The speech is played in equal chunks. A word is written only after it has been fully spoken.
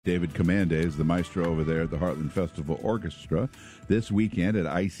David Commande is the maestro over there at the Heartland Festival Orchestra this weekend at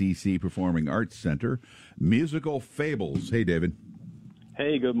ICC Performing Arts Center. Musical Fables. Hey, David.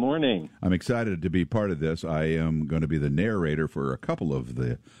 Hey, good morning. I'm excited to be part of this. I am going to be the narrator for a couple of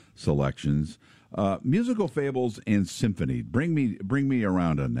the selections. Musical Fables and Symphony. Bring me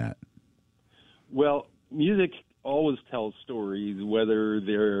around on that. Well, music always tells stories, whether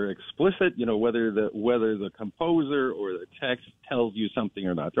they're explicit, whether the composer or the text tells you something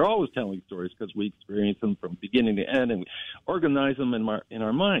or not. They're always telling stories because we experience them from beginning to end and we organize them in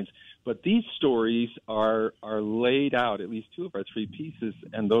our minds. But these stories are laid out, at least two of our three pieces,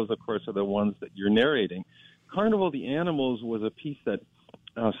 and those, of course, are the ones that you're narrating. Carnival of the Animals was a piece that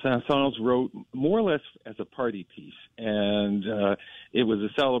Saint-Saëns wrote more or less as a party piece, and it was a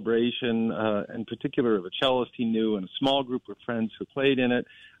celebration, in particular, of a cellist he knew and a small group of friends who played in it.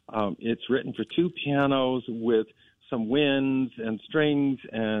 It's written for two pianos with some winds and strings,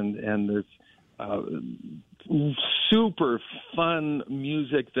 and there's super fun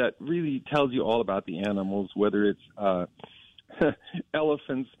music that really tells you all about the animals, whether it's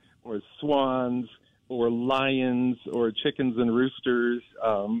elephants or swans or lions or chickens and roosters,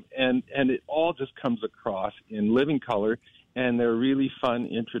 and it all just comes across in living color, and they're really fun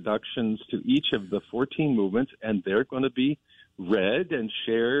introductions to each of the 14 movements, and they're going to be read and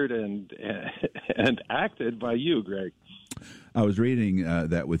shared and acted by you, Greg. I was reading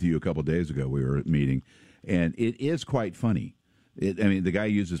that with you a couple days ago. We were at a meeting, and it is quite funny. The guy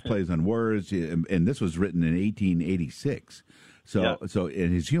uses plays on words, and this was written in 1886. So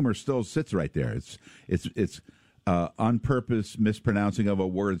and his humor still sits right there. It's on purpose mispronouncing of a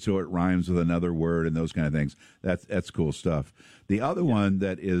word so it rhymes with another word and those kind of things. That's cool stuff. The other one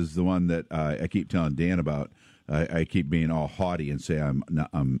that is the one that I keep telling Dan about. I keep being all haughty and say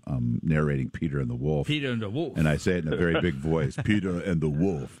I'm narrating Peter and the Wolf. Peter and the Wolf. And I say it in a very big voice. Peter and the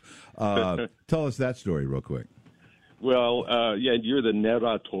Wolf. Tell us that story real quick. Well, you're the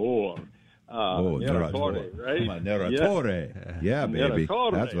narrator. Narratore, right? Come on, narratore. Yeah, baby.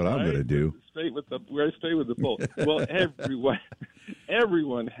 Narratore, that's what I'm going to do. Stay with the pull. Well,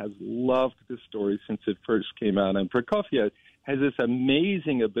 everyone has loved this story since it first came out, and Prokofiev has this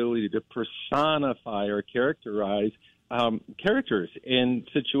amazing ability to personify or characterize characters in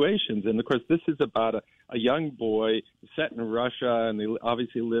situations. And, of course, this is about a young boy set in Russia, and they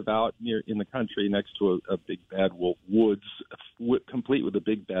obviously live out in the country next to a big bad wolf, woods, complete with a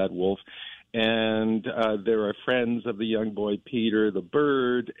big bad wolf. And there are friends of the young boy, Peter, the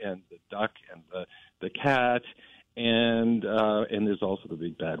bird, and the duck, and the cat. And there's also the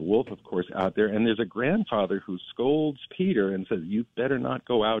big bad wolf, of course, out there. And there's a grandfather who scolds Peter and says, "You better not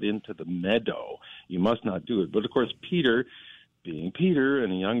go out into the meadow. You must not do it." But, of course, Peter, being Peter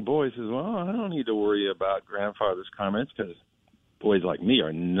and a young boy, says, "Well, I don't need to worry about grandfather's comments because boys like me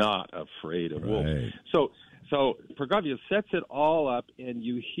are not afraid of wolves." So Prokofiev sets it all up, and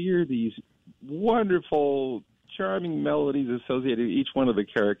you hear these wonderful, charming melodies associated with each one of the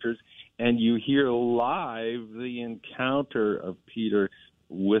characters, and you hear live the encounter of Peter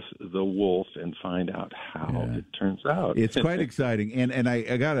with the wolf and find out how it turns out. It's quite exciting. And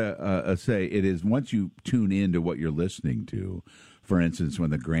I got to say, it is once you tune into what you're listening to, for instance,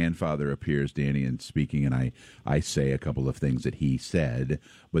 when the grandfather appears, Danny, and speaking, and I say a couple of things that he said,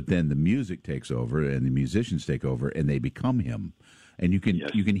 but then the music takes over and the musicians take over and they become him. And you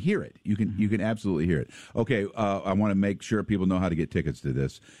can hear it. You can absolutely hear it. Okay, I want to make sure people know how to get tickets to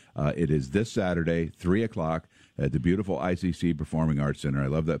this. It is this Saturday, 3:00 at the beautiful ICC Performing Arts Center. I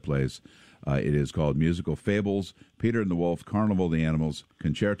love that place. It is called Musical Fables, Peter and the Wolf, Carnival of the Animals,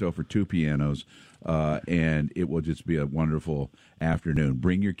 Concerto for two pianos, and it will just be a wonderful afternoon.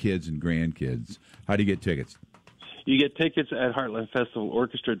 Bring your kids and grandkids. How do you get tickets? You get tickets at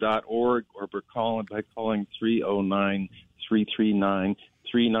heartlandfestivalorchestra.org or by calling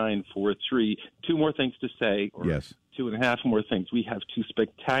 309-339-3943. Two more things to say, or two and a half more things. We have two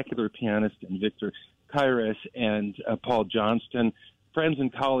spectacular pianists in Victor Kairos and Paul Johnston, friends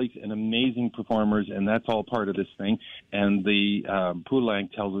and colleagues and amazing performers, and that's all part of this thing. And the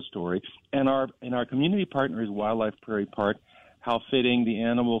Poulenc tells a story. And our community partner is Wildlife Prairie Park. How fitting, the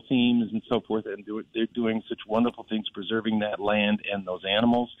animal themes and so forth, and they're doing such wonderful things preserving that land and those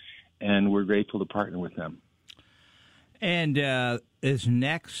animals, and we're grateful to partner with them. And his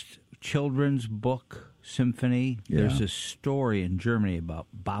next children's book, Symphony, there's a story in Germany about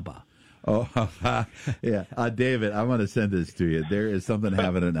Baba. Oh, yeah. David, I want to send this to you. There is something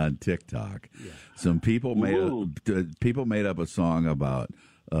happening on TikTok. Some people made up a song about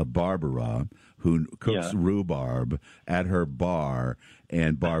Barbara, who cooks rhubarb at her bar,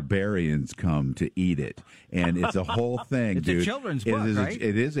 and barbarians come to eat it, and it's a whole thing. It's dude. a children's book, right?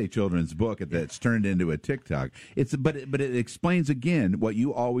 It is a children's book that's turned into a TikTok. But it explains again what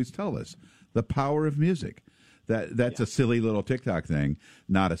you always tell us: the power of music. That's a silly little TikTok thing,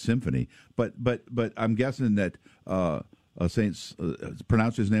 not a symphony. But I'm guessing that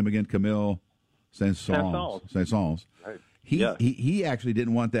pronounce his name again, Camille Saint-Saëns. Right. He actually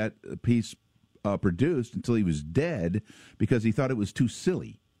didn't want that piece produced until he was dead because he thought it was too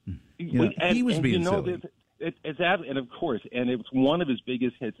silly. He was being silly. Exactly, and of course, and it was one of his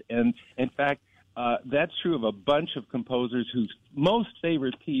biggest hits. And in fact, that's true of a bunch of composers whose most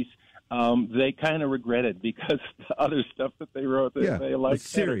favorite piece they kind of regretted because the other stuff that they wrote they liked. It's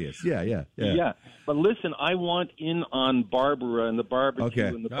serious. Yeah. But listen, I want in on Barbara and the barbecue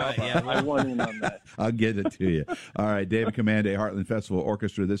and the barbecue. I want in on that. I'll get it to you. All right, David Commande, Heartland Festival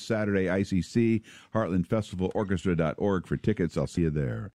Orchestra this Saturday, ICC, heartlandfestivalorchestra.org for tickets. I'll see you there.